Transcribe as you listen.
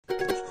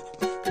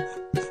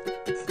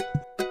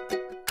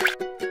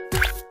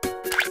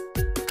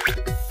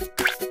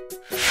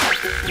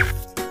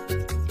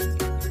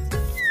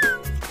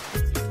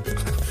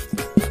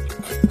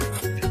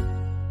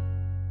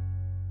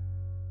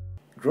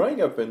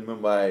growing up in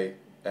Mumbai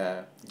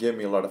gave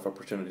me a lot of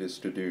opportunities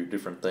to do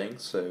different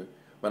things. So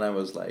when I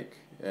was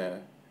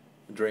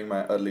during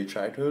my early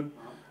childhood,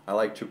 I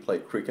liked to play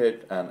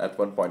cricket, and at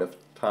one point of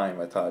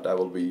time I thought I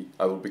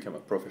will become a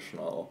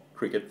professional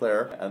cricket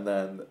player. And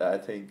then I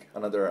think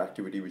another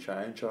activity which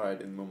I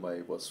enjoyed in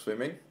Mumbai was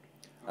swimming.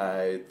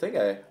 I think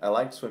I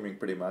liked swimming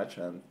pretty much,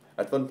 and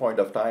at one point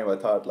of time I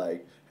thought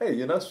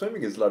hey,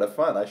 swimming is a lot of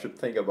fun. I should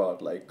think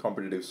about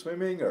competitive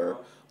swimming, or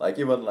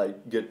even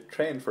get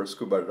trained for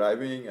scuba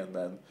diving and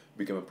then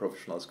become a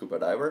professional scuba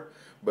diver.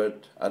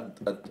 But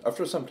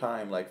after some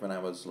time, when I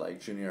was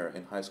junior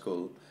in high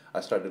school, I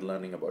started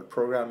learning about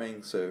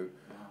programming. So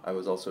I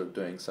was also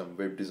doing some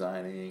web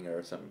designing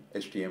or some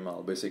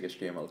HTML, basic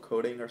HTML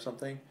coding or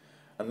something.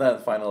 And then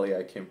finally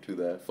I came to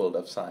the field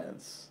of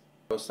science.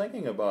 I was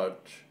thinking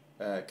about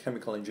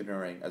chemical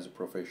engineering as a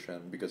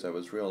profession because I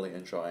was really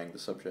enjoying the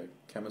subject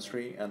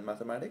chemistry and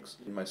mathematics.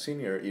 In my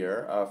senior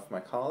year of my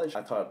college,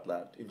 I thought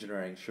that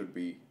engineering should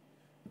be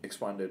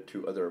expanded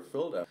to other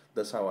fields.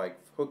 That's how I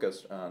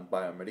focused on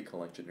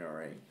biomedical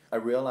engineering. I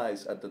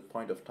realized at that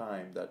point of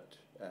time that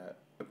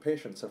a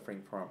patient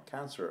suffering from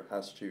cancer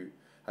has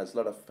a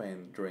lot of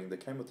pain during the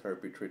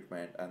chemotherapy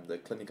treatment, and the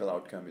clinical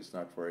outcome is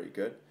not very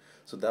good.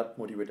 So that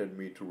motivated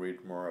me to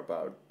read more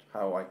about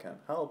how I can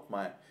help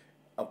by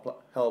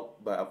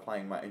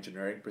applying my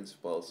engineering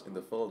principles in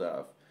the field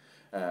of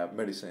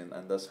medicine.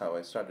 And that's how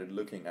I started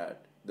looking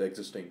at the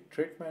existing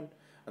treatment.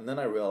 And then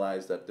I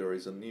realized that there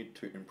is a need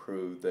to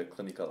improve the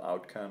clinical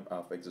outcome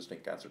of existing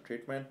cancer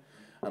treatment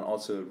and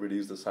also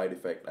reduce the side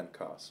effect and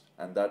cost.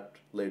 And that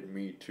led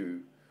me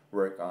to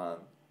work on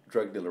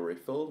drug delivery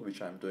field,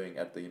 which I'm doing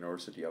at the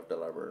University of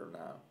Delaware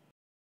now.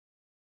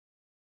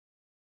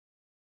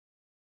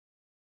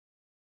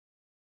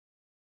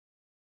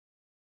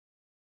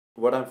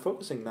 What I'm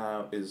focusing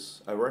now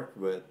is I work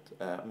with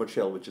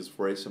material which is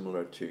very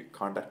similar to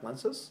contact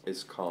lenses.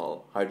 It's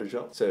called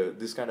hydrogel. So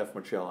this kind of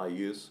material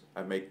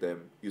I make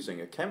them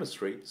using a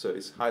chemistry. So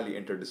it's highly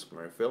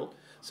interdisciplinary field.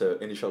 So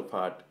initial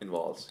part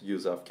involves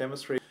use of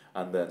chemistry,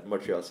 and then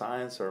material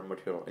science or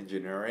material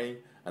engineering,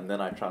 and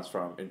then I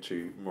transform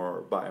into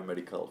more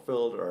biomedical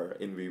field or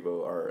in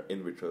vivo or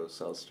in vitro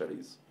cell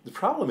studies. The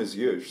problem is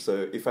huge,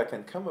 so if I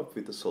can come up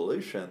with a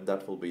solution,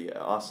 that will be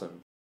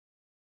awesome.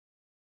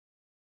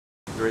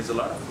 There is a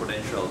lot of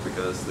potential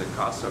because the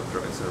cost of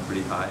drugs are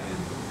pretty high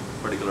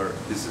in particular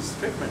disease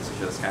treatments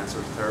such as cancer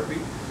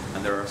therapy,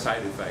 and there are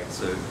side effects.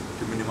 So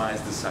to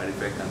minimize the side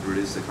effect and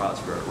reduce the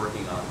cost, we're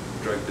working on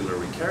drug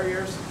delivery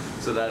carriers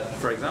so that,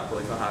 for example,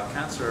 if I have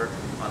cancer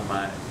on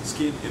my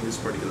skin in this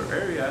particular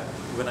area,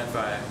 even if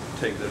I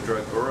take the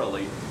drug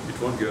orally, it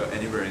won't go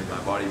anywhere in my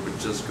body, but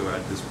just go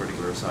at this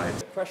particular site.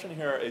 The question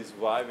here is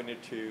why we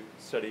need to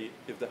study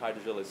if the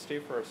hydrogel is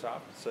stiff or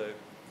soft. So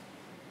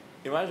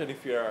imagine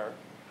if you're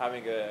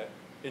having an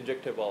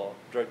injectable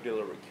drug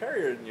delivery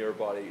carrier in your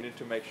body, you need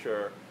to make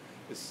sure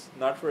it's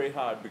not very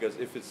hard, because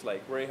if it's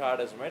very hard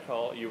as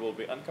metal, you will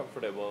be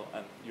uncomfortable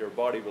and your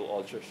body will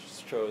also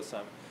show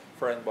some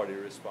foreign body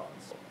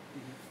response.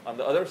 On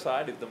the other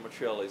side, if the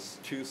material is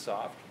too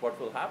soft, what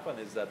will happen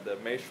is that the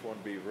mesh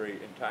won't be very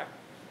intact,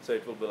 so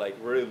it will be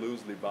very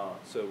loosely bound.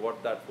 So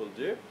what that will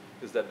do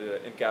is that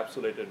the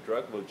encapsulated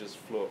drug will just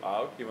flow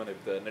out even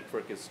if the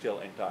network is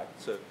still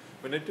intact. So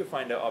we need to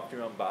find an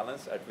optimum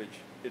balance at which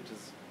it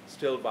is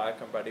still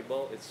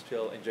biocompatible, it's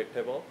still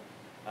injectable,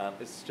 and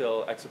it's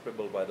still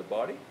acceptable by the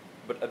body,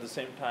 but at the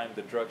same time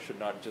the drug should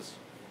not just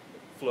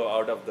flow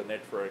out of the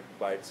network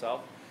by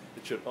itself.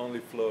 It should only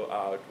flow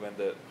out when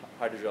the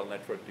hydrogel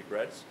network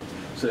degrades.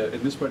 So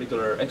in this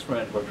particular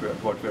experiment,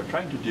 what we're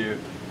trying to do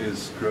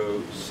is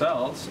grow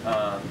cells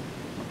on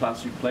a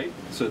plastic plate.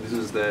 So this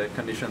is the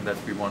condition that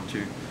we want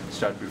to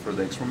start before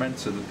the experiment.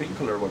 So the pink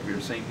color, what we're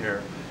seeing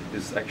here,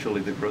 is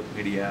actually the growth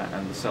media,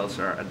 and the cells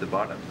are at the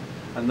bottom.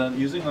 And then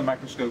using the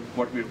microscope,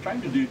 what we're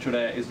trying to do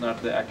today is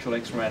not the actual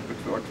experiment, but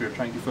what we're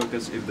trying to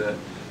focus if the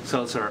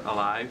cells are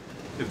alive,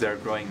 if they're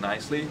growing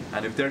nicely.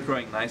 And if they're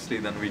growing nicely,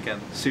 then we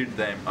can seed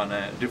them on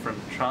a different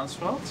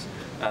transfers,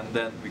 and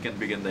then we can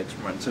begin the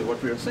experiment. So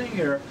what we're seeing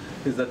here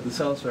is that the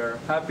cells are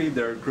happy,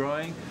 they're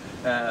growing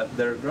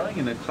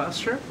in a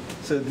cluster.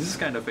 So this is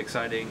kind of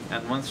exciting,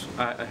 and once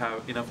I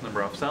have enough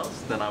number of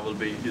cells, then I will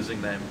be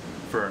using them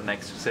for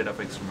next set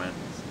of experiments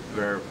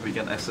where we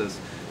can assess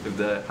if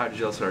the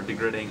hydrogels are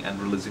degrading and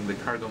releasing the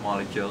cargo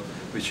molecule,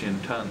 which in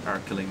turn are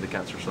killing the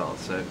cancer cells.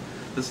 So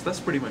that's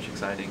pretty much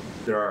exciting.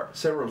 There are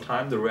several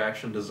times the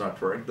reaction does not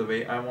work the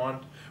way I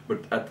want,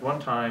 but at one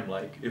time,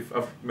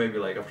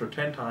 after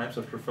 10 times,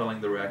 after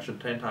failing the reaction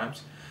 10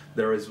 times,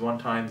 there is one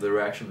time the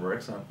reaction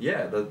works, and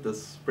yeah,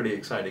 that's pretty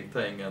exciting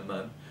thing. And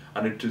then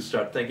I need to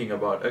start thinking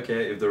about,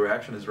 okay, if the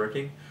reaction is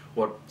working,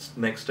 what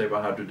next step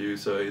I have to do.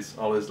 So it's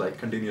always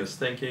continuous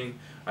thinking.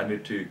 I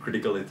need to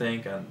critically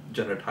think and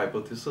generate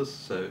hypotheses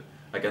so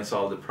I can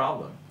solve the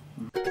problem.